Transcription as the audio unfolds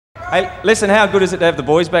Hey, listen, how good is it to have the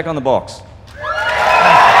boys back on the box?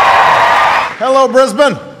 Hello,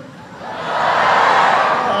 Brisbane.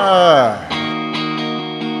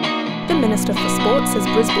 The Minister for Sport says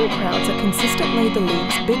Brisbane crowds are consistently the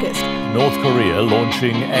league's biggest. North Korea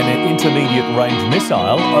launching an intermediate-range missile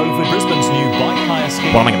over Brisbane's new bike hire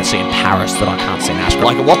scheme. What am I going to see in Paris that I can't see in Ashburn?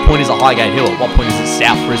 Like, at what point is it Highgate Hill? At what point is it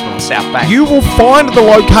South Brisbane or South Bank? You will find the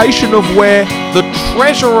location of where the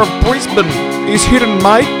treasure of Brisbane is hidden,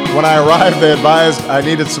 mate. When I arrived, they advised I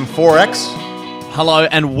needed some 4X. Hello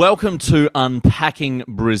and welcome to Unpacking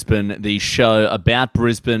Brisbane, the show about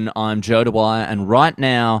Brisbane. I'm Joe Dwyer, and right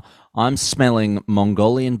now I'm smelling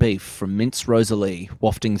Mongolian beef from Mince Rosalie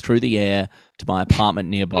wafting through the air to my apartment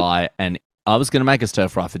nearby. And I was going to make a stir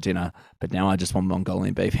fry for dinner, but now I just want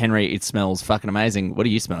Mongolian beef. Henry, it smells fucking amazing. What are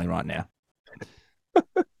you smelling right now?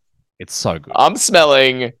 It's so good. I'm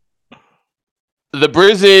smelling the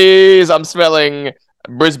Brizzies. I'm smelling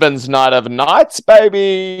Brisbane's Night of Nights,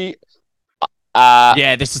 baby.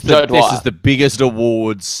 This is the biggest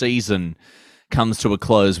awards season comes to a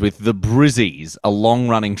close with the Brizzies, a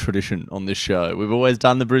long-running tradition on this show. We've always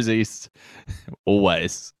done the Brizzies.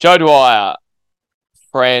 Always. Joe Dwyer,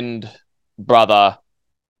 friend, brother,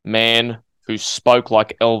 man who spoke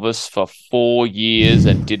like Elvis for 4 years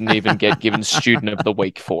and didn't even get given Student of the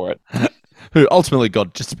Week for it. Who ultimately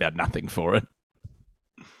got just about nothing for it.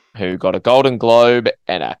 Who got a Golden Globe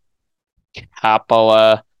and a couple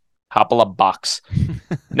of bucks.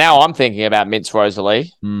 Now I'm thinking about Mince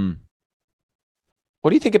Rosalie. What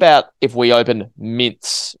do you think about if we open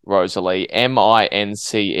Mince Rosalie,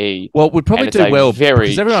 M-I-N-C-E? Well, we'd probably do well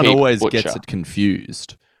because everyone always butcher. gets it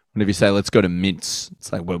confused. Whenever you say, let's go to Mince,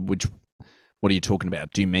 it's like, well, what are you talking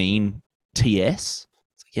about? Do you mean TS?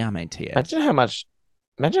 It's like, yeah, I mean TS.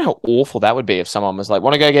 Imagine how awful that would be if someone was like,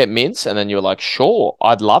 want to go get mince? And then you were like, sure,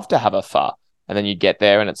 I'd love to have a pho. And then you get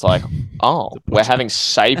there and it's like, oh, we're having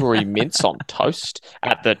savoury mince on toast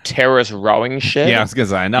at the Terrace Rowing Shed. Yeah, I was going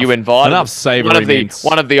to say, enough savoury mince.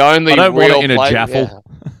 One of the only I don't real want it in a jaffle.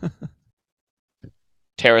 Yeah.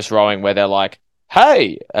 Terrace Rowing where they're like,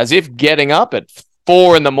 hey, as if getting up at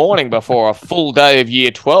 4 a.m. before a full day of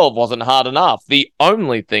year 12 wasn't hard enough. The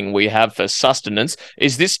only thing we have for sustenance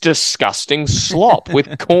is this disgusting slop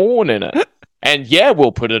with corn in it. And yeah,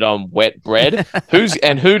 we'll put it on wet bread. Who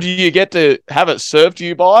do you get to have it served to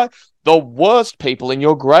you by? The worst people in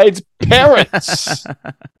your grade's parents.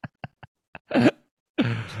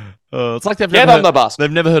 It's like Get on the bus.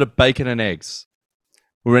 They've never heard of bacon and eggs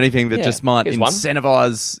or anything that just might here's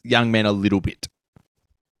incentivize young men a little bit.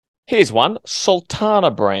 Here's one,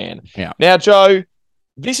 Sultana Bran. Yeah. Now, Joe,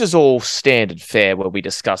 this is all standard fare where we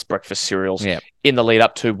discuss breakfast cereals in the lead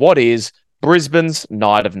up to what is Brisbane's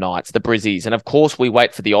Night of Nights, the Brizzies. And of course, we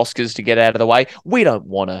wait for the Oscars to get out of the way. We don't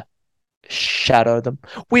want to shadow them.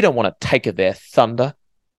 We don't want to take their thunder.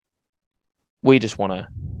 We just want to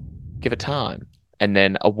give it time and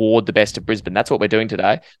then award the best of Brisbane. That's what we're doing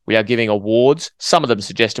today. We are giving awards, some of them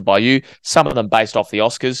suggested by you, some of them based off the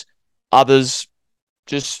Oscars, others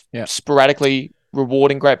just sporadically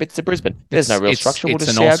rewarding great bits of Brisbane. There's no real structure. We'll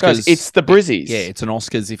just see how it goes. It's the Brizzies. Yeah, it's an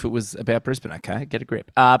Oscars if it was about Brisbane. Okay, get a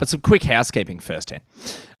grip. But some quick housekeeping first here.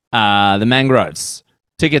 The Mangroves.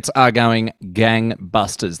 Tickets are going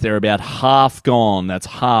gangbusters. They're about half gone. That's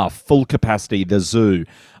half. Full capacity, the Zoo.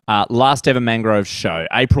 Last ever Mangrove show,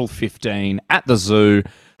 April 15 at the Zoo.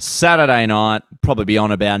 Saturday night, probably be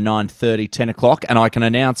on about 9:30, 10 o'clock. And I can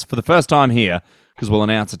announce for the first time here, because we'll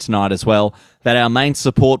announce it tonight as well, that our main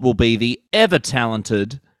support will be the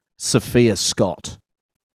ever-talented Sophia Scott.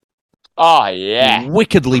 Oh, yeah.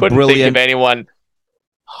 Wickedly Couldn't brilliant. think of anyone.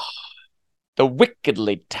 The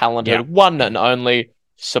wickedly talented, one and only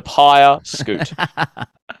Sophia Scoot.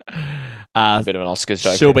 A bit of an Oscars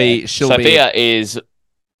joke. Sophia is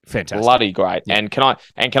fantastic. Bloody great. Yeah. And can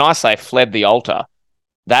I say, Fled the Altar?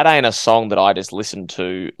 That ain't a song that I just listen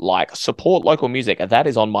to, like, support local music. That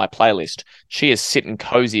is on my playlist. She is sitting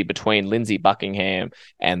cozy between Lindsay Buckingham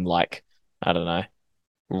and, like, I don't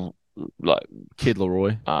know, like Kid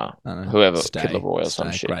Leroy. Whoever, Kid Leroy or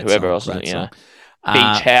some shit. Whoever else, you know.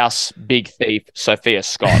 Beach House, Big Thief, Sophia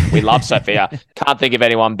Scott. We love Sophia. Can't think of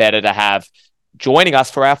anyone better to have joining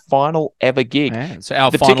us for our final ever gig. Yeah, so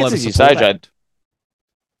our final ever support act.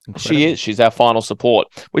 She is. She's our final support,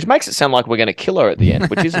 which makes it sound like we're going to kill her at the end,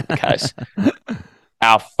 which isn't the case.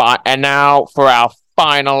 And now for our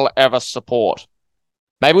final ever support.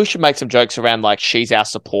 Maybe we should make some jokes around like she's our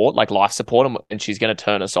support, like life support, and she's going to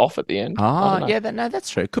turn us off at the end. Oh, yeah, that's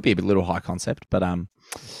true. It could be a little high concept, but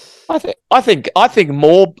I think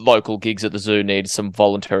more local gigs at the Zoo need some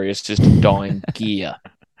voluntary assisted dying gear.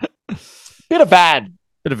 Bit of ad.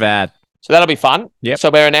 So that'll be fun. Yep. So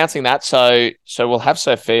we're announcing that. So we'll have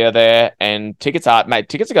Sophia there, and tickets are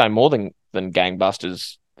going more than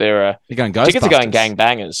gangbusters. They're going Ghostbusters. Tickets are going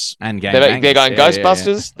gangbangers. And They're gangbangers. going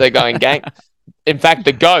Ghostbusters. They're going gang. In fact,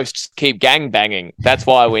 the ghosts keep gang banging. That's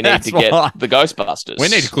why we need to get the Ghostbusters. We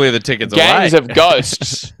need to clear the tickets Gangs away. of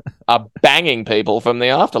ghosts are banging people from the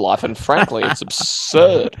afterlife, and frankly, it's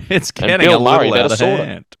absurd. It's And getting Bill a Murray little better out of sort it.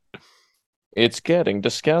 hand. It's getting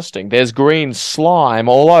disgusting. There's green slime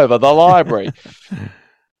all over the library.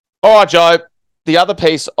 All right, Joe. The other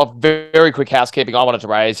piece of very quick housekeeping I wanted to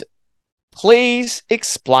raise. Please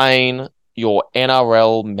explain your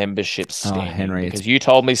NRL membership standing. Henry, because you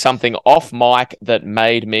told me something off mic that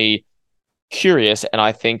made me curious, and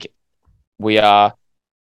I think we are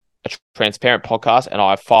a transparent podcast, and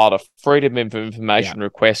I filed a freedom of information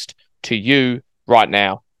request to you right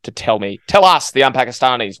now to tell us, the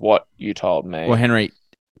Un-Pakistanis, what you told me. Well, Henry,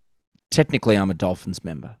 technically I'm a Dolphins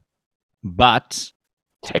member, but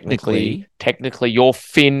technically your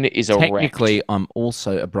fin is erect. Technically, I'm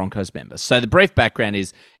also a Broncos member. So the brief background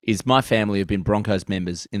is my family have been Broncos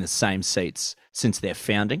members in the same seats since their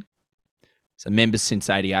founding. So members since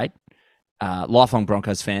 '88. Lifelong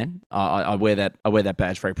Broncos fan. I wear that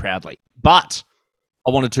badge very proudly. But I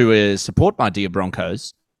wanted to support my dear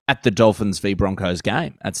Broncos at the Dolphins v Broncos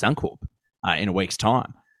game at Suncorp in a week's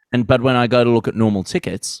time. But when I go to look at normal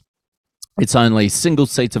tickets, it's only single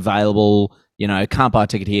seats available. You know, can't buy a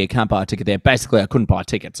ticket here, can't buy a ticket there. Basically, I couldn't buy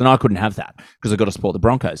tickets, and I couldn't have that because I got to support the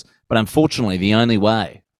Broncos. But unfortunately, the only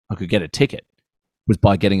way I could get a ticket was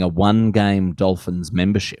by getting a one-game Dolphins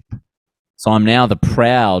membership. So I'm now the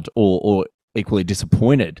proud or equally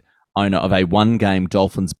disappointed owner of a one-game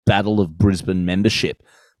Dolphins Battle of Brisbane membership.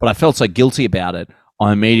 But I felt so guilty about it,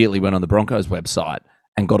 I immediately went on the Broncos website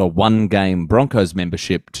and got a one-game Broncos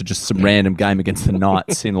membership to just some random game against the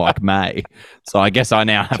Knights in like May. So I guess I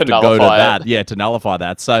now have to go to that, to nullify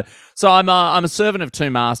that. So I'm a servant of two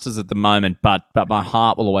masters at the moment, but my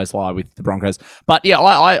heart will always lie with the Broncos. But yeah,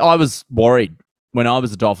 I was worried when I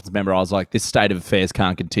was a Dolphins member. I was like, this state of affairs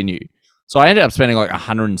can't continue. So I ended up spending like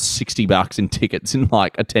 $160 in tickets in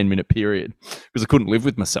like a 10-minute period because I couldn't live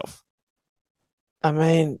with myself. I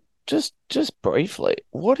mean, just briefly,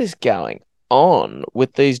 what is going on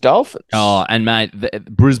with these Dolphins? Oh, and mate,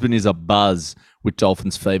 Brisbane is a buzz with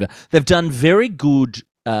Dolphins fever. They've done very good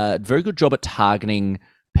job at targeting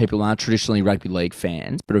people who aren't traditionally rugby league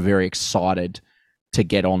fans, but are very excited to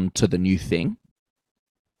get on to the new thing.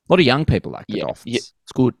 A lot of young people like the Dolphins. Yeah.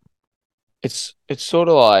 It's good. It's sort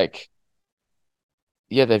of like,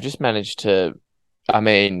 they've just managed to. I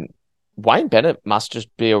mean, Wayne Bennett must just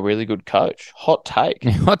be a really good coach. Hot take.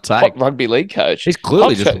 Hot rugby league coach. He's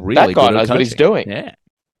clearly just really good. That guy knows what he's doing. Yeah.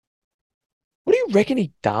 What do you reckon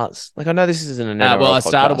he does? Like, I know this isn't an NRL well, I podcast,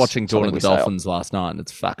 started watching Dawn of the Dolphins last night, and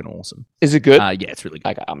it's fucking awesome. Is it good? Yeah, it's really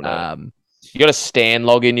good. Okay, I'm gonna. You got a Stan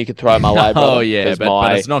login you could throw my way, brother. Oh yeah,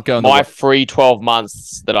 but it's not going. My free 12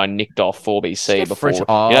 months that I nicked off 4BC before.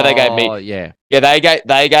 They gave me. Yeah. Yeah,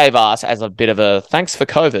 they gave us, as a bit of a thanks for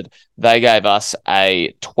COVID, they gave us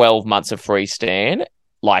a 12 months of free Stan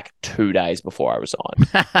like 2 days before I resigned.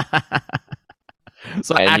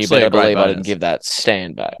 So and actually, you better believe I didn't give that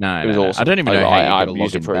Stan back. No, it was awesome. I don't even know how I you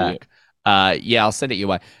used it for a year. I'll send it your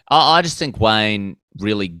way. I just think Wayne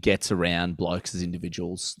really gets around blokes as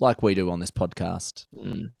individuals, like we do on this podcast.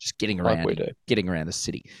 Just getting around, getting around the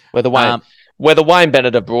city. We're the Wayne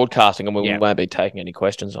Bennett of broadcasting, and we won't be taking any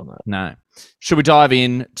questions on that. No. Should we dive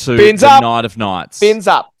in to Fins the up. Night of Nights? Fins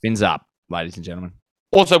up, ladies and gentlemen.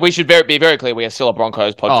 Also, we should be very clear. We are still a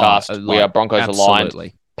Broncos podcast. We are Broncos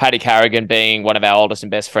aligned. Paddy Carrigan being one of our oldest and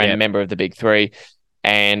best friend, member of the Big Three.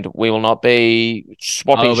 And we will not be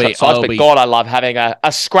swapping sides. But God, I love having a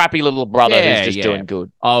scrappy little brother who's just doing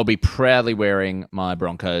good. I'll be proudly wearing my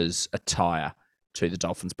Broncos attire to the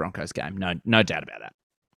Dolphins-Broncos game. No doubt about that.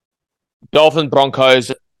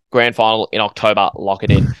 Dolphins-Broncos grand final in October. Lock it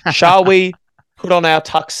in. Shall we put on our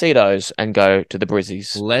tuxedos and go to the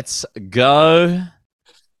Brizzies? Let's go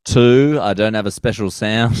to... I don't have a special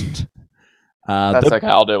sound. That's okay.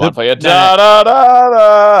 I'll do one for you. The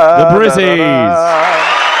Brizzies.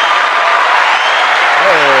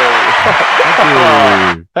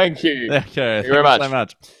 Thank you. Thank you very much. So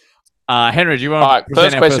much. Henry, do you want to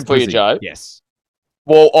first question for you, Joe? Yes.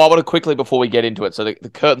 Well, I want to quickly, before we get into it, so the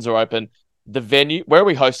curtains are open. The venue, where are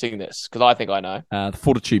we hosting this? Because I think I know. The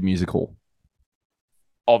Fortitude Music Hall.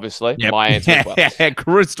 Obviously. Yep. My answer as well. Yeah,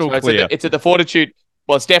 crystal clear. It's at the Fortitude.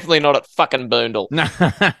 Well, it's definitely not at fucking Boondall.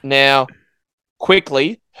 Now...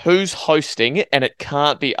 Quickly, who's hosting? And it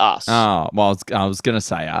can't be us. Oh, well, I was going to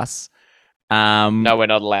say us. No, we're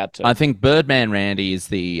not allowed to. I think Birdman Randy is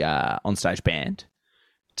the onstage band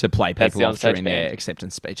to play That's people the off during onstage their band.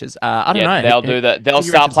 acceptance speeches. I don't know. They'll do that. They'll Who do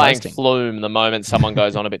you start reckon's playing hosting? Flume the moment someone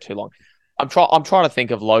goes on a bit too long. I'm trying to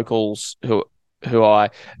think of locals who I'm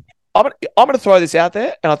gonna throw this out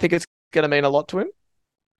there, and I think it's gonna mean a lot to him.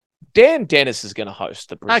 Dan Dennis is gonna host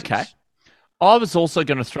the Brizzies. Okay. I was also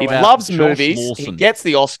going to throw He out loves Josh movies. Lawson. He gets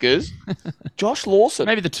the Oscars. Josh Lawson.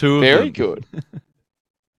 Maybe the two of Very them. good.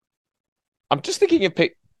 I'm just thinking of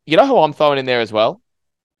you know who I'm throwing in there as well?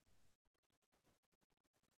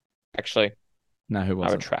 Actually, No, who was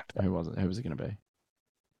I it? retract that. Who was it? Who was it going to be?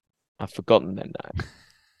 I've forgotten their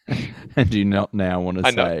name. And do you not now want to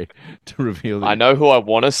I know. say to reveal that? I know who I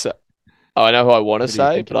want to say. I know who I want to Who do you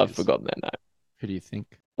say, think but it I've is? forgotten their name. Who do you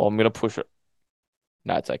think? Well, I'm going to push it.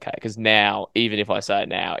 No, it's okay. Because now, even if I say it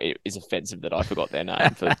now, it is offensive that I forgot their name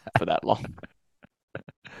for that long.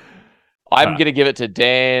 I'm Right. going to give it to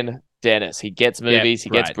Dan Dennis. He gets movies, he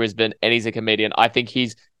gets right. Brisbane, and he's a comedian. I think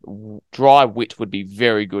his dry wit would be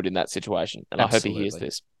very good in that situation. And I hope he hears Absolutely.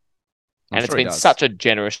 this. I'm And sure it's he been does. such a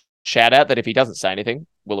generous shout out that if he doesn't say anything,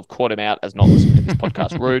 we'll have caught him out as not listening to this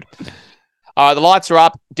podcast. Rude. The lights are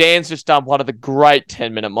up. Dan's just done one of the great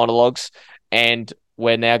 10-minute monologues, and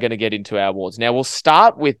we're now going to get into our awards. Now, we'll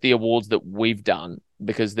start with the awards that we've done,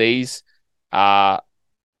 because these are...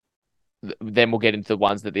 Then we'll get into the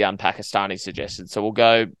ones that the Un-Pakistani suggested. So we'll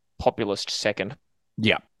go populist second.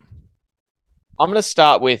 Yeah. I'm going to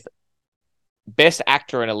start with Best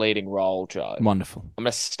Actor in a Leading Role, Joe. Wonderful. I'm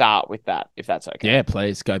going to start with that, if that's okay. Yeah,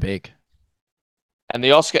 please go big. And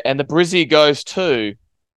the Oscar and the Brizzy goes to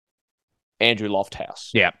Andrew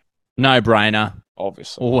Lofthouse. Yeah. No brainer.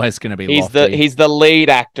 Obviously. Always going to be He's lofty. he's the lead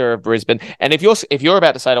actor of Brisbane. And if you're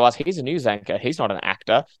about to say to us, he's a news anchor, he's not an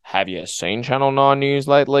actor. Have you seen Channel 9 News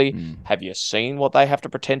lately? Have you seen what they have to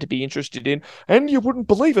pretend to be interested in? And you wouldn't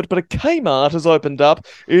believe it, but a Kmart has opened up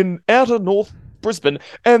in outer North Brisbane,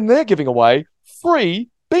 and they're giving away free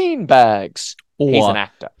bean bags. He's an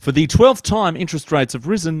actor. For the 12th time, interest rates have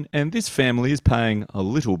risen, and this family is paying a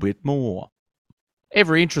little bit more.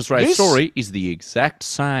 Every interest rate story is the exact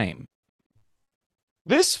same.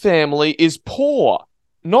 This family is poor,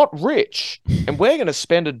 not rich, and we're going to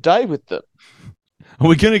spend a day with them. Are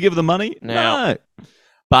we going to give them money? No. No.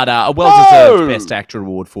 But a well-deserved Best Actor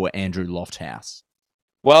award for Andrew Lofthouse.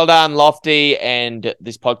 Well done, Lofty, and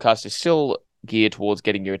this podcast is still geared towards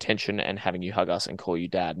getting your attention and having you hug us and call you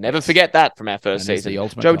dad. Never forget that from our first season.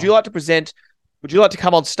 Joe, would you like to present? Would you like to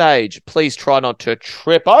come on stage? Please try not to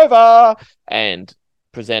trip over and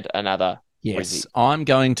present another. Yes, Brizzy. I'm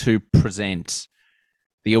going to present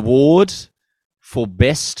the award for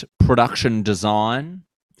Best Production Design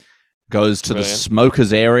goes to the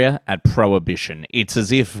smokers area at Prohibition. It's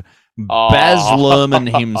as if Baz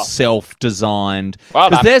Luhrmann himself designed,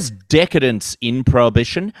 because there's decadence in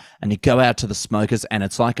Prohibition, and you go out to the smokers and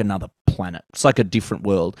it's like another planet. It's like a different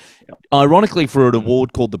world. Ironically, for an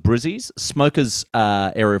award called the Brizzies, smokers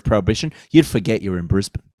area of Prohibition, you'd forget you're in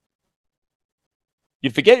Brisbane.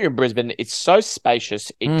 You'd forget you're in Brisbane. It's so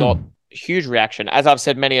spacious. It got huge reaction. As I've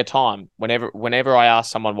said many a time, whenever I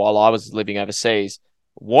asked someone while I was living overseas,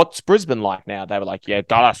 what's Brisbane like now? They were like, yeah,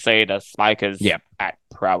 gotta see the smokers at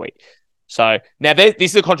Prowie. So now this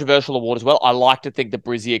is a controversial award as well. I like to think the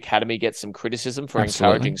Brizzy Academy gets some criticism for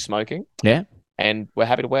encouraging smoking. Yeah. And we're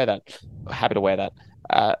happy to wear that.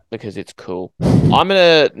 Because it's cool. I'm going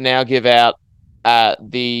to now give out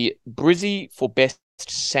the Brizzy for Best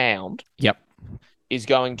Sound. Yep. Is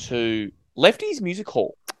going to Lefty's Music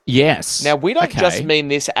Hall. Yes. Now, we don't just mean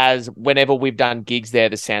this as whenever we've done gigs there,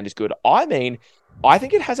 the sound is good. I mean, I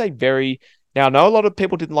think it has a very... Now, I know a lot of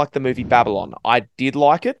people didn't like the movie Babylon. I did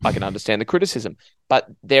like it. I can understand the criticism. But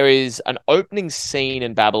there is an opening scene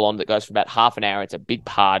in Babylon that goes for about half an hour. It's a big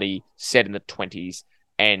party set in the 20s.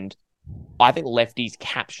 And I think Lefties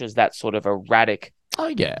captures that sort of erratic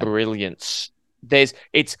brilliance.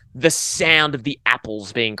 It's the sound of the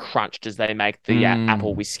apples being crunched as they make the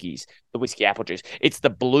apple whiskeys, the whiskey apple juice. It's the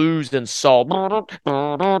blues and soul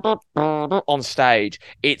on stage.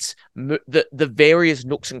 It's the various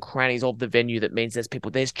nooks and crannies of the venue. That means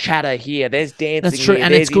there's chatter here, there's dancing. That's true, here,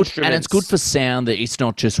 and it's good. Instruments. And it's good for sound that it's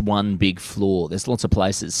not just one big floor. There's lots of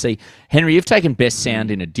places. See, Henry, you've taken best sound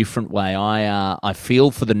in a different way. I feel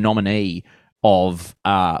for the nominee of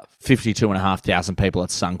 52,500 people at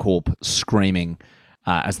Suncorp screaming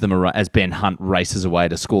as Ben Hunt races away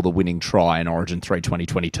to score the winning try in Origin 3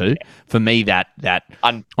 2022. For me,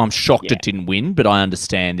 I'm shocked it didn't win, but I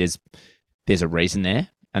understand there's a reason there,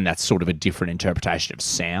 and that's sort of a different interpretation of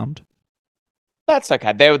sound. That's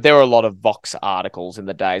okay. There were a lot of Vox articles in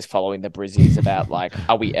the days following the Brizzies about, like,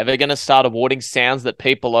 are we ever going to start awarding sounds that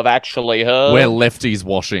people have actually heard? We're lefties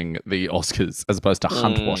washing the Oscars as opposed to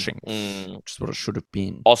Hunt washing, which is what it should have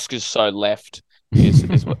been. Oscars so left.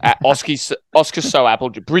 Is what, Oscars so apple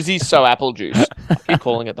juice. Brizzies so apple juice. I keep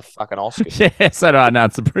calling it the fucking Oscars. Yeah, so do I. No,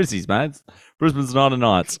 it's the Brizzies, mate. It's Brisbane's Night of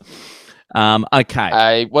Nights.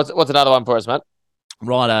 Okay. What's another one for us, mate?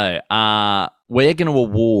 Righto. We're going to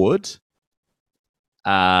award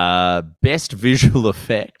best visual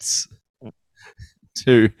effects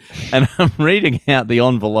to, and I'm reading out the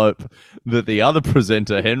envelope that the other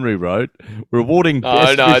presenter Henry wrote. We're awarding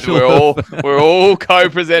best visual. we're all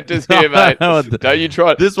co-presenters here, mate. Don't you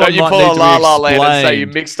try. This don't one you might pull need a to be La La Land and say explained. you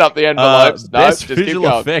mixed up the envelopes. No, Best just keep visual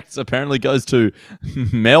going. effects apparently goes to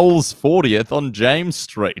Mel's 40th on James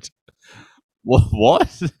Street.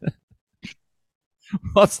 What?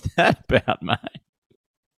 What's that about, mate?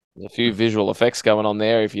 There's a few visual effects going on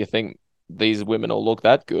there. If you think these women all look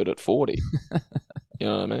that good at 40, you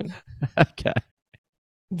know what I mean? Okay.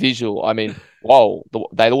 Visual. I mean, whoa,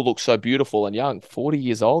 they all look so beautiful and young. 40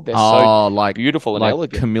 years old. They're like beautiful and like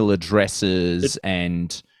elegant. Camilla dresses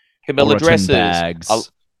and Camilla Oraton dresses.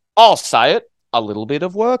 bags. I'll say it. A little bit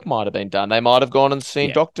of work might have been done. They might have gone and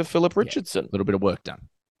seen Dr. Philip Richardson. A little bit of work done.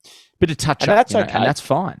 Bit of touch And up. that's you know, okay. and that's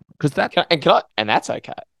fine. Because that and that's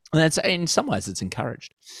okay. and that's in some ways it's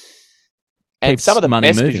encouraged. And Keeps some of the money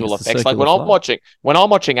best moving. visual It's the effects, like when circular flow. I'm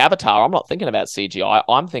watching Avatar, I'm not thinking about CGI.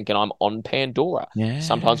 I'm thinking I'm on Pandora. Yeah.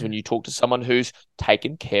 Sometimes when you talk to someone who's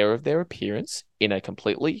taken care of their appearance in a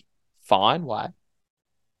completely fine way,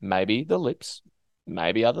 maybe the lips,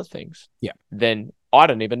 maybe other things. Yeah. Then I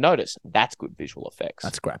don't even notice. That's good visual effects.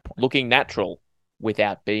 That's a great point. Looking natural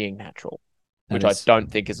without being natural, which I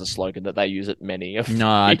don't think is a slogan that they use at many of. No,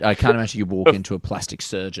 I can't imagine you walk into a plastic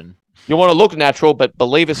surgeon. You want to look natural, but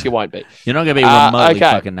believe us, you won't be. You're not going to be remotely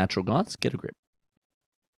okay. fucking natural, guys. Get a grip.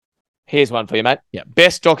 Here's one for you, mate. Yep.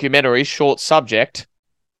 Best documentary, short subject.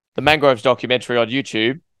 The Mangroves documentary on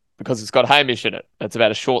YouTube, because it's got Hamish in it. It's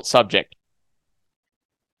about a short subject.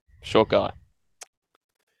 Short guy.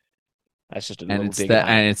 That's just a little dig.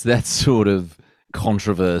 And it's that sort of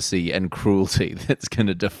controversy and cruelty that's going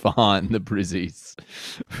to define the Brizzies.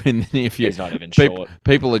 And if He's not even short.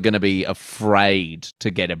 People are going to be afraid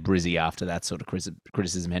to get a Brizzy after that sort of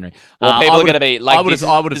criticism, Henry. Well, people are going to be like, this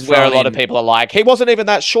is where a lot of in, people are like, he wasn't even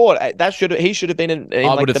that short. He should have been in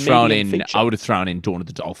I would like have the thrown medium in. feature. I would have thrown in Dawn of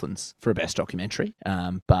the Dolphins for a best documentary.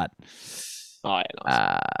 But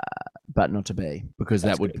not to be, because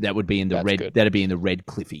that would be in the red. Good. That'd be in the red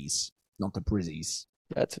Cliffies, not the Brizzies.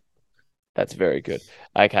 That's very good.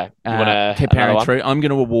 Okay. You want to keep powering through? I'm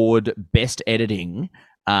going to award best editing.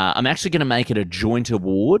 I'm actually going to make it a joint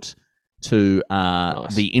award to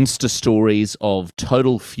the Insta stories of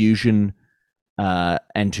Total Fusion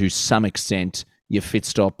and to some extent your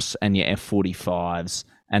Fitstops and your F45s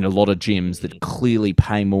and a lot of gyms that clearly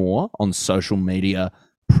pay more on social media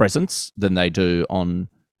presence than they do on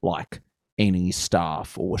like any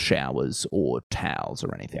staff or showers or towels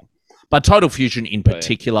or anything. But Total Fusion in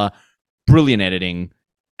particular, brilliant editing,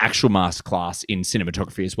 actual masterclass in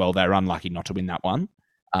cinematography as well. They were unlucky not to win that one,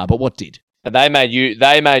 but what did? But they made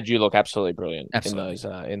you look absolutely brilliant in those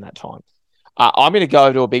in that time. I'm going to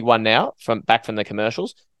go to a big one now from the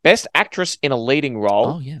commercials. Best actress in a leading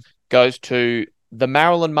role goes to the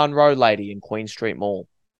Marilyn Monroe lady in Queen Street Mall.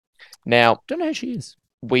 Now, don't know who she is.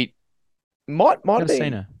 We might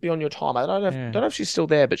be on your time. I don't know if she's still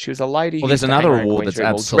there, but she was a lady. Well, there's another award that's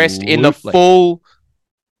absolutely dressed in the full.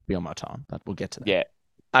 Be on my time, but we'll get to that. Yeah.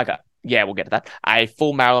 Okay. Yeah, we'll get to that. A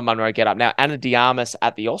full Marilyn Monroe get up. Now, Ana de Armas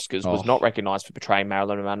at the Oscars was not recognized for portraying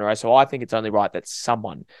Marilyn Monroe, so I think it's only right that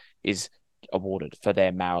someone is awarded for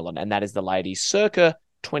their Marilyn, and that is the lady circa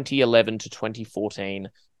 2011 to 2014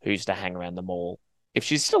 who used to hang around the mall. If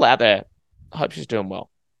she's still out there, I hope she's doing well.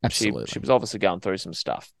 Absolutely. She was obviously going through some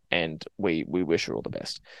stuff, and we wish her all the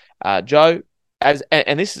best. Joe,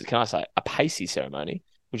 and this is, can I say, a pacey ceremony.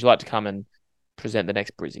 Would you like to come and present the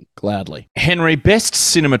next Brizzy? Gladly. Henry, best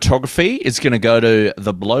cinematography is going to go to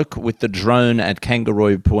the bloke with the drone at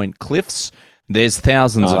Kangaroo Point Cliffs. There's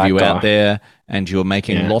thousands of you out there, and you're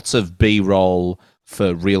making lots of B-roll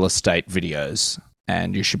for real estate videos,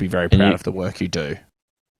 and you should be very proud of the work you do.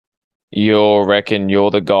 You reckon you're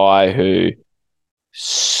the guy who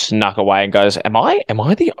snuck away and goes, am I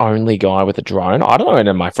the only guy with a drone? I don't know any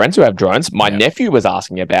of my friends who have drones. My nephew was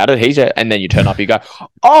asking about it. And then you turn up, you go,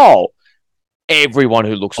 oh, everyone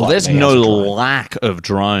who looks like there's me no has a drone. lack of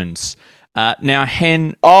drones. Now,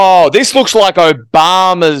 Hen... Oh, this looks like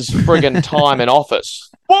Obama's friggin' time in office.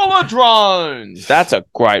 full of drones. That's a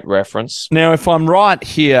great reference. Now, if I'm right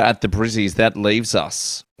here at the Brizzies, that leaves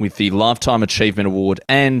us with the Lifetime Achievement Award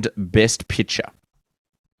and Best Picture.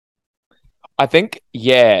 I think,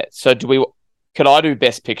 yeah. So could I do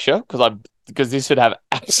Best Picture? Because this should have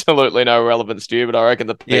absolutely no relevance to you, but I reckon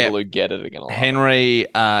the people who get it are going to like Henry,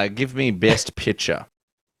 give me Best Picture.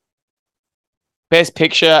 Best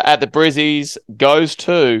Picture at the Brizzies goes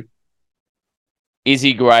to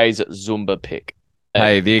Izzy Gray's Zumba pick.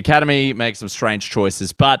 Hey, the Academy makes some strange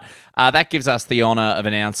choices, but that gives us the honour of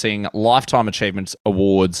announcing Lifetime Achievements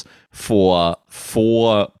Awards for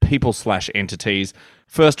 4 people/entities.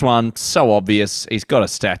 First one, so obvious. He's got a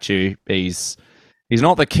statue. He's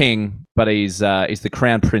not the king, but he's the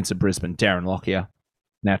Crown Prince of Brisbane, Darren Lockyer,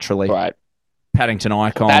 naturally. Right. Paddington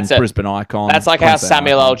icon, Brisbane icon. That's like how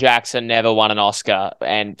Samuel icon. L. Jackson never won an Oscar,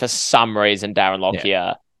 and for some reason Darren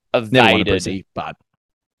Lockyer evaded. Never won a Brizzy, but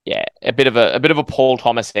a bit of a Paul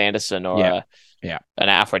Thomas Anderson or an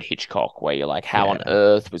Alfred Hitchcock, where you're like, how on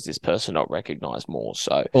earth was this person not recognised more?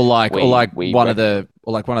 So, or one of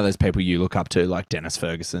those people you look up to, like Dennis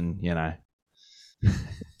Ferguson,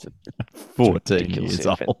 14 years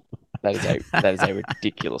old. That is a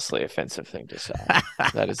ridiculously offensive thing to say.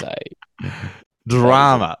 That is a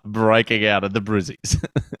drama breaking out of the Brizzies.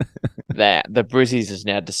 That the Brizzies has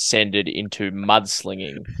now descended into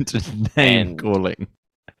mudslinging, name calling.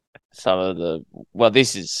 Some of the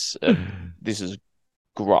this is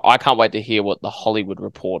I can't wait to hear what the Hollywood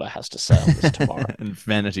Reporter has to say on this tomorrow. And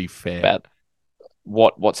Vanity Fair about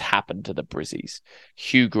what's happened to the Brizzies.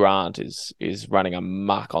 Hugh Grant is running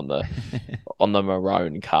amok on the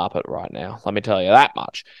maroon carpet right now. Let me tell you that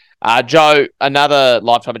much. Joe, another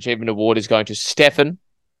Lifetime Achievement Award is going to Stefan.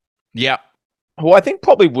 Yep. Who I think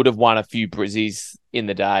probably would have won a few Brizzies in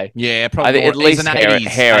the day. Yeah, probably. At least an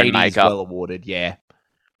hair and makeup. Well awarded, yeah.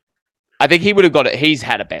 I think he would have got it. He's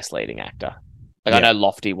had a Best Leading Actor. I know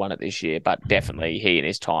Lofty won it this year, but definitely he in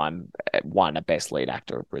his time won a Best Lead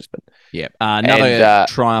Actor of Brisbane. Yeah. Another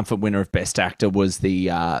triumphant winner of Best Actor was the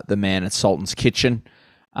man at Sultan's Kitchen.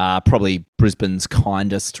 Probably Brisbane's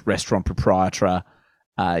kindest restaurant proprietor.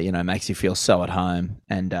 Makes you feel so at home,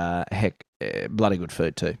 and bloody good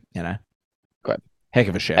food too. Great, heck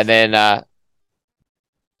of a chef. And then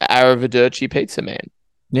Arrivederci Pizza Man.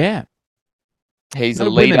 Yeah, he's a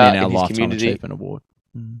leader in our his Lifetime community. Achievement Award.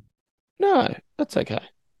 No, that's okay.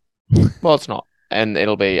 Well, it's not, and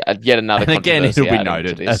it'll be yet another. And again, it'll be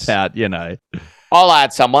noted about I'll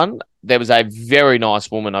add someone. There was a very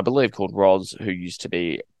nice woman, I believe, called Roz, who used to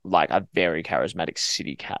be like a very charismatic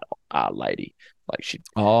city cat lady. Like she.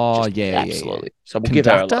 Oh absolutely. Yeah. So we'll give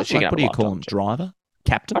her. What do you call him? Driver,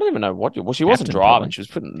 captain? I don't even know what. Well, she wasn't driving. Probably. She was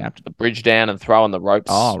putting the bridge down and throwing the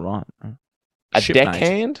ropes. Oh right. A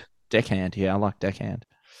deckhand. Deckhand. Yeah, I like deckhand.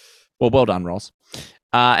 Well done, Roz.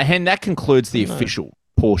 And that concludes the official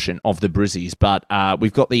portion of the Brizzies, but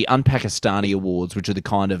we've got the Un-Pakistani Awards, which are the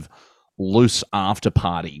kind of loose after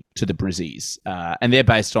party to the Brizzies, and they're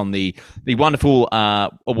based on the wonderful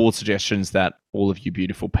award suggestions that all of you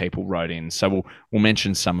beautiful people wrote in. So we'll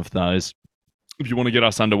mention some of those. If you want to get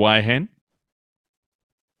us underway, Hen.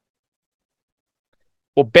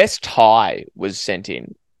 Well, Best Tie was sent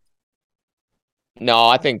in. No,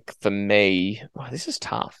 I think for me, this is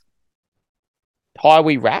tough. Tie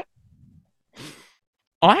We Rat?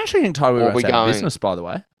 I actually think Tie We Rat's out of business, by the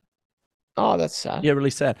way. Oh, that's sad. Yeah, really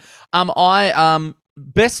sad. I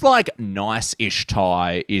best like nice-ish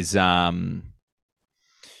tie is the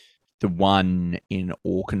one in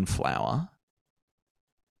Auchenflower.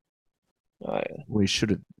 Oh, yeah. We should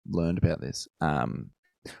have learned about this.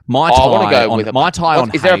 My tie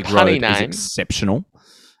on is there a Hague punny Road name? is exceptional.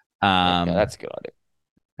 Okay, that's a good idea.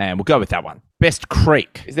 And we'll go with that one. Best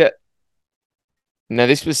Creek. Is that? No,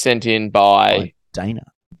 this was sent in by Dana,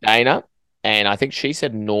 and I think she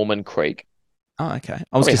said Norman Creek. Oh, okay.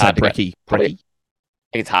 I was going to say Brecky. Brecky.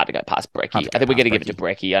 It's hard to go past Brecky. I think we're going to give it to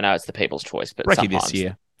Brecky. I know it's the people's choice, but Brecky this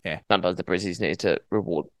year. Yeah. Sometimes the Brizzies need to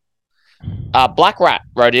reward. Black Rat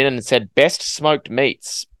wrote in and said best smoked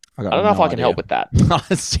meats. I don't know if I can help with that.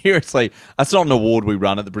 Seriously, that's not an award we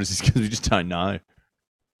run at the Brizzies because we just don't know.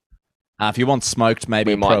 If you want smoked,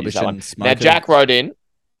 maybe Prohibition smoker. Now, Jack wrote in.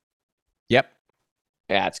 Yep.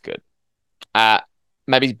 Yeah, that's good.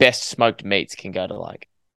 Maybe best smoked meats can go to like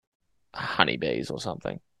honeybees or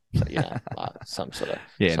something. So, some sort of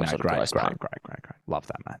great. Love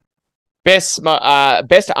that, man. Best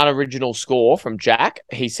unoriginal score from Jack.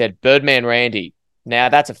 He said Birdman Randy. Now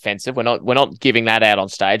that's offensive. We're not giving that out on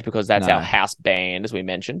stage because that's our house band, as we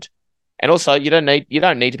mentioned. And also, you don't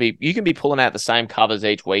need to be. You can be pulling out the same covers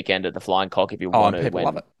each weekend at the Flying Cock if you want to. People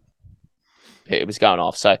love it. It was going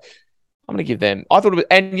off. So I'm going to give them. I thought it was,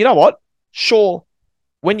 and you know what? Sure,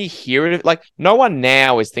 when you hear it, like no one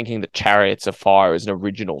now is thinking that Chariots of Fire is an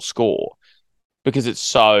original score because it's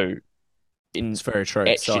so It's very true.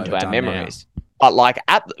 etched So into our overdone memories. But like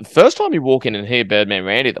at the first time you walk in and hear Birdman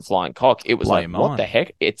Randy, the Flying Cock, it was Blow like, your what mind. the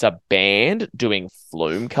heck? It's a band doing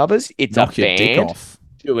Flume covers. It's Knock a your dick band off.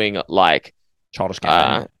 doing like Childish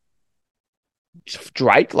Gambino.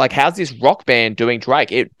 Drake. Like, how's this rock band doing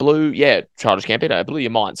Drake? It blew, Childish Gambino. It blew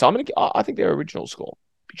your mind. So I think their original score.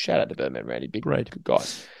 Big shout out to Birdman Randy. Big, Great. good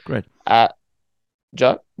guys. Great.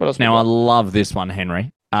 Joe, what else? Now, I love this one,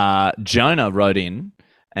 Henry. Jonah wrote in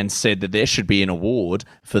and said that there should be an award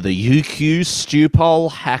for the UQ Stupole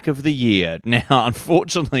Hack of the Year. Now,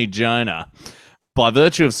 unfortunately, Jonah, by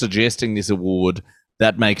virtue of suggesting this award,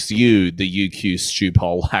 that makes you the UQ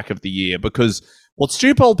Stupole Hack of the Year, because what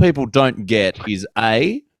Stupole people don't get is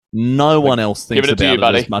A, no one else thinks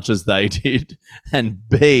about it as much as they did, and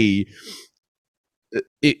B,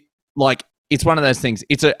 it's one of those things.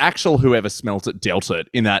 It's an actual whoever smelt it dealt it,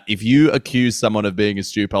 in that if you accuse someone of being a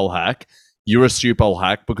Stupole hack, you're a Stupole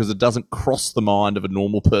hack, because it doesn't cross the mind of a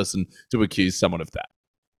normal person to accuse someone of that.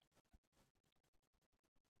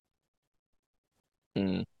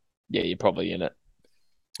 Yeah, you're probably in it.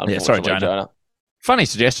 Yeah, sorry, Jonah. Funny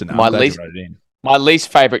suggestion, though. My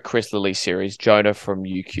least favorite Chris Lilly series, Jonah from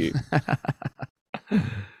UQ.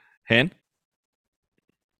 Hen?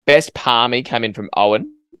 Best Palmy came in from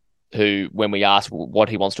Owen, who, when we asked what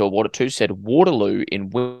he wants to award it to, said Waterloo in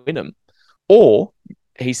Wynnum. Or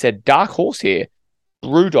he said Dark Horse here,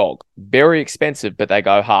 Brewdog. Very expensive, but they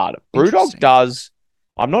go hard. Brewdog does.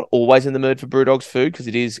 I'm not always in the mood for Brewdog's food because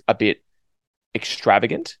it is a bit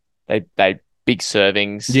extravagant. They big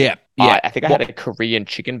servings. Yeah. I think I had a Korean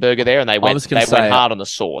chicken burger there, and they went hard on the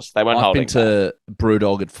sauce. They weren't holding. I've been to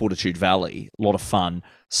Brewdog at Fortitude Valley. A lot of fun.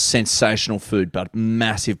 Sensational food, but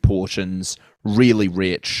massive portions. Really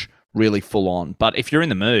rich. Really full on. But if you're in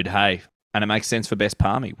the mood, hey, and it makes sense for Best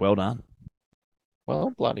Palmy, well done.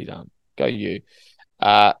 Well, bloody done. Go you.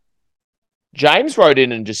 James wrote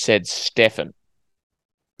in and just said Stefan.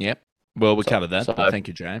 Yep. Well, we covered that. Thank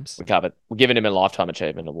you, James. We covered. We're giving him a Lifetime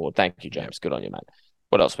Achievement Award. Thank you, James. Good on you, mate.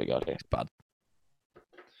 What else we got here? Bud.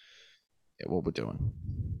 Yeah, what we're doing.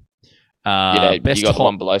 Best you got the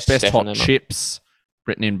one below Best Stefan hot chips,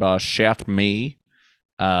 written in by Shout Me,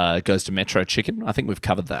 goes to Metro Chicken. I think we've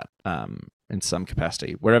covered that in some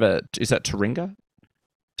capacity. Wherever, is that Taringa?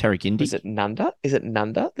 Tarragindi? Is it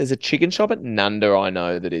Nunda? There's a chicken shop at Nunda, I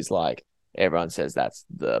know, that is like, everyone says that's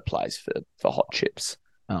the place for hot chips.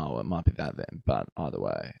 Oh, it might be that then, but either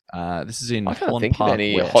way. This is in I can't Holland think Park of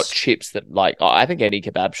any West. hot chips that, like, I think any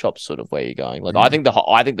kebab shop's sort of where you're going. Like, I think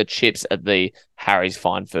the chips at the Harry's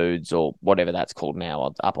Fine Foods or whatever that's called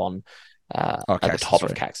now, up on at the top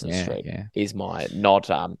of Caxton Street, is my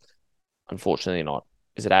unfortunately not.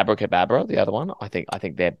 Is it Abracadabra, the other one? I think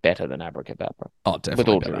they're better than Abracadabra. Oh, definitely. With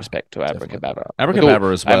all better. due respect to Abracadabra.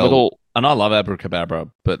 Abracadabra as well. And I love Abracadabra,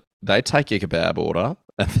 but they take your kebab order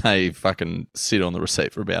and they fucking sit on the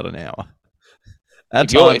receipt for about an hour. At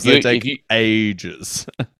times, they take ages.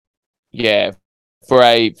 Yeah. For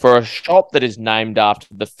a shop that is named after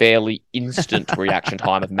the fairly instant reaction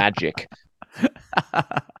time of magic,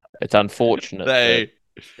 it's unfortunate.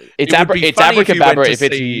 It's Abracadabra if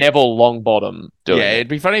it's Neville Longbottom doing it. It'd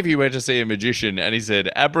be funny if you went to see a magician and he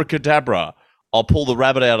said, Abracadabra, I'll pull the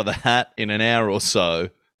rabbit out of the hat in an hour or so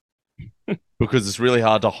because it's really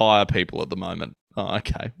hard to hire people at the moment. Oh,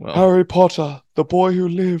 okay. Well, Harry Potter, the boy who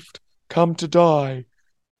lived, come to die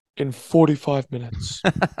in 45 minutes.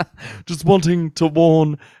 Just wanting to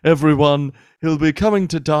warn everyone, he'll be coming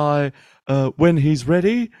to die when he's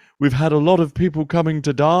ready. We've had a lot of people coming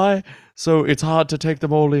to die, so it's hard to take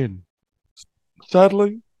them all in.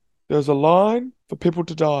 Sadly, there's a line for people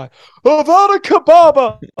to die. Avada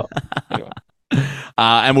Kedavra! Anyway.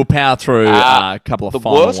 And we'll power through a couple of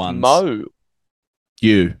final ones. The worst Mo.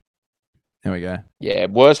 You. There we go. Yeah,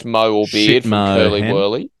 worst Mo or beard from Curly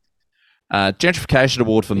Whirly. Gentrification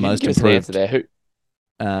award for most improved. There. Who?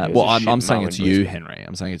 Well, I'm saying it's you, Henry.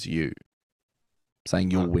 I'm saying it's you. I'm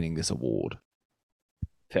saying you're winning this award.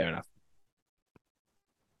 Fair enough.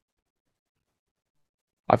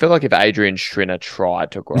 I feel like if Adrian Strinner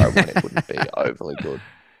tried to grow one, it wouldn't be overly good.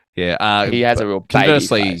 Yeah, he has a real baby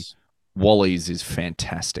conversely, face. Wally's is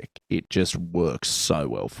fantastic. It just works so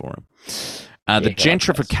well for him. The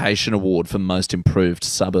Gentrification Award for Most Improved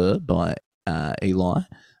Suburb by Eli.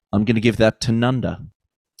 I'm going to give that to Nunda.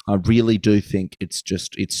 I really do think it's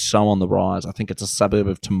so on the rise. I think it's a suburb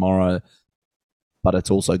of tomorrow, but it's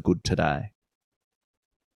also good today.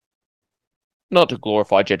 Not to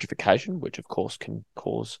glorify gentrification, which of course can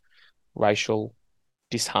cause racial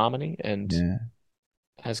disharmony and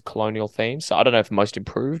has colonial themes. So I don't know if most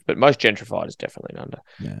improved, but most gentrified is definitely an under.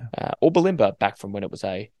 Yeah. Or Bulimba back from when it was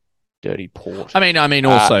a dirty port. I mean,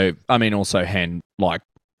 also, Hen, like,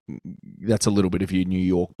 that's a little bit of your New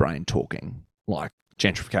York brain talking. Like,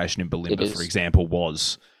 gentrification in Bulimba, for example,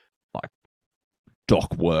 was like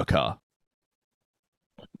dock worker,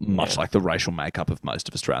 much like the racial makeup of most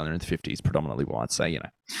of Australia in the 50s, predominantly white. So,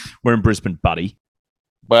 we're in Brisbane, buddy.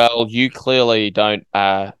 Well, you clearly don't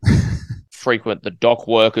frequent the dock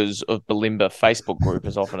workers of Bulimba Facebook group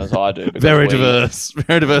as often as I do. Very diverse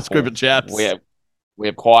group of chaps. We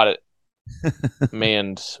have quite me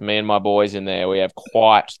and my boys in there. We have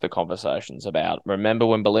quite the conversations about. Remember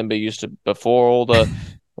when Bulimba used to before all the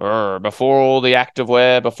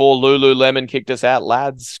activewear, before Lululemon kicked us out,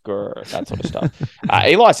 lads, that sort of stuff.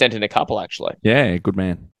 Eli sent in a couple actually. Yeah, good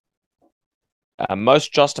man.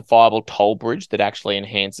 Most justifiable toll bridge that actually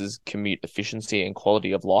enhances commute efficiency and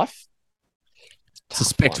quality of life.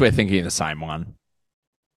 Suspect we're thinking of the same one.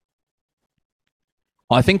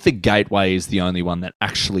 I think the Gateway is the only one that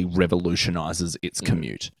actually revolutionises its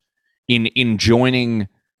commute. In joining,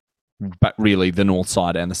 but really the north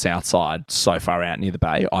side and the south side so far out near the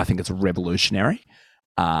bay, I think it's revolutionary.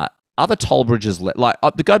 Other toll bridges, like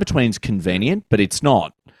the go-between's convenient, but it's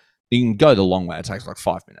not. You can go the long way. It takes like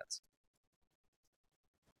 5 minutes.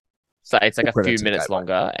 So it's like a few minutes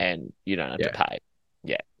longer and you don't have to pay.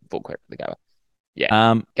 Yeah, full credit for the Gateway.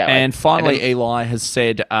 Yeah. And finally, Eli has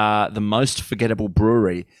said the most forgettable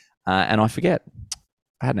brewery, and I forget.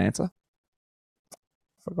 I had an answer.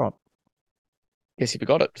 Forgot. Yes, you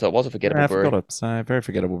forgot it. So it was a forgettable brewery. I forgot it. So very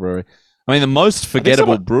forgettable brewery. I mean, the most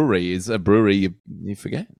forgettable brewery is a brewery you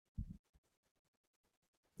forget.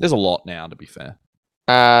 There's a lot now, to be fair.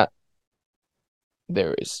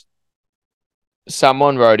 There is.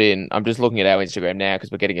 Someone wrote in. I'm just looking at our Instagram now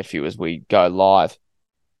because we're getting a few as we go live.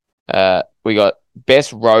 We got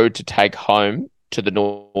best road to take home to the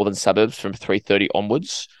northern suburbs from 3:30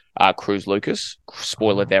 onwards. Cruz Lucas.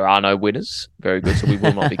 Spoiler: there are no winners. Very good. So we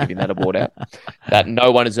will not be giving that award out. That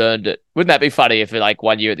no one has earned it. Wouldn't that be funny if like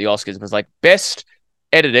 1 year at the Oscars it was like best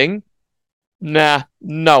editing? Nah,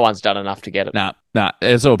 no one's done enough to get it. Nah,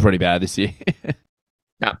 it's all pretty bad this year.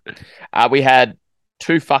 No. We had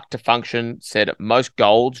Too Fucked to Function said most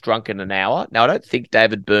golds drunk in an hour. Now I don't think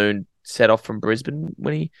David Boone set off from Brisbane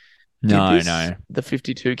when he did this. The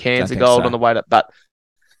 52 cans of gold on the way to, but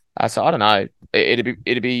so I don't know.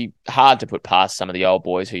 It'd be hard to put past some of the old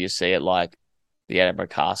boys who you see at like the Edinburgh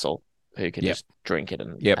Castle who can just drink it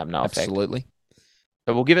and have no effect. Absolutely.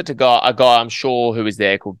 But we'll give it to a guy I'm sure who is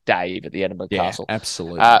there called Dave at the Edinburgh Castle.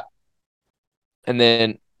 Absolutely. And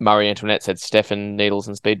then Murray Antoinette said Stefan, Needles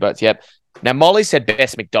and Speedboats. Yep. Now Molly said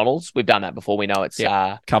best McDonald's. We've done that before. We know it's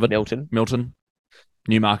covered. Milton.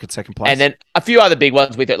 Newmarket second place. And then a few other big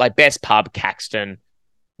ones with it, like best pub, Caxton,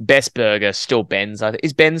 best burger, still Ben's.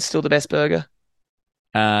 Is Ben's still the best burger?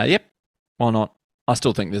 Yep. Why not? I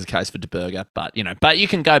still think there's a case for De Burger, but you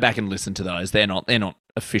can go back and listen to those. They're not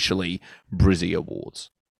officially Brizzy Awards.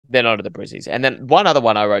 They're not at the Brizzies. And then one other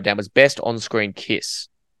one I wrote down was best on-screen kiss.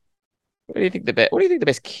 What do you think the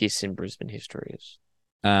best kiss in Brisbane history is?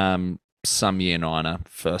 Some year niner,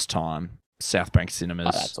 first time, South Bank Cinemas.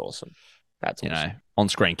 Oh, that's awesome. That's awesome.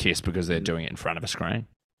 On-screen kiss because they're doing it in front of a screen.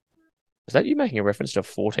 Is that you making a reference to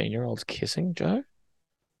 14-year-olds kissing, Joe?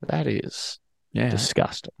 That is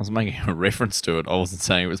disgusting. I was making a reference to it. I wasn't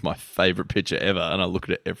saying it was my favourite picture ever, and I look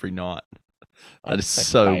at it every night. That is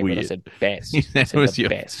so weird. I said best. It was your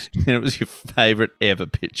best. It was your favourite ever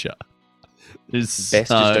picture. Best is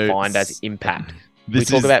defined as impact. We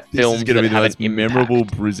talk about films that have an memorable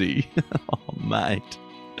Brizzy. Oh, mate.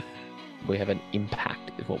 We have an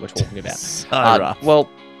impact is what we're talking about. So rough. Well,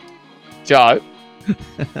 Joe,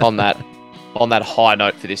 on that high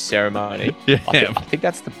note for this ceremony, I think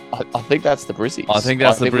that's the Brizzies. I think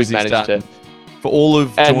that's the Brizzies done. For all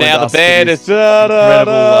of and now the band is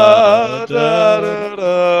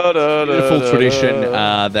beautiful tradition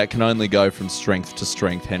that can only go from strength to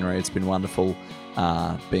strength. Henry, it's been wonderful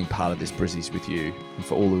being part of this Brizzies with you, and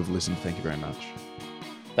for all who have listened, thank you very much.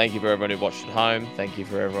 Thank you for everyone who watched at home. Thank you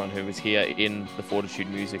for everyone who was here in the Fortitude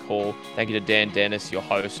Music Hall. Thank you to Dan Dennis, your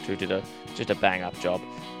host, who did just a bang up job,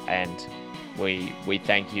 and we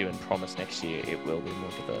thank you and promise next year it will be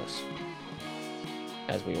more diverse,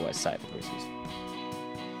 as we always say at the Brizzies.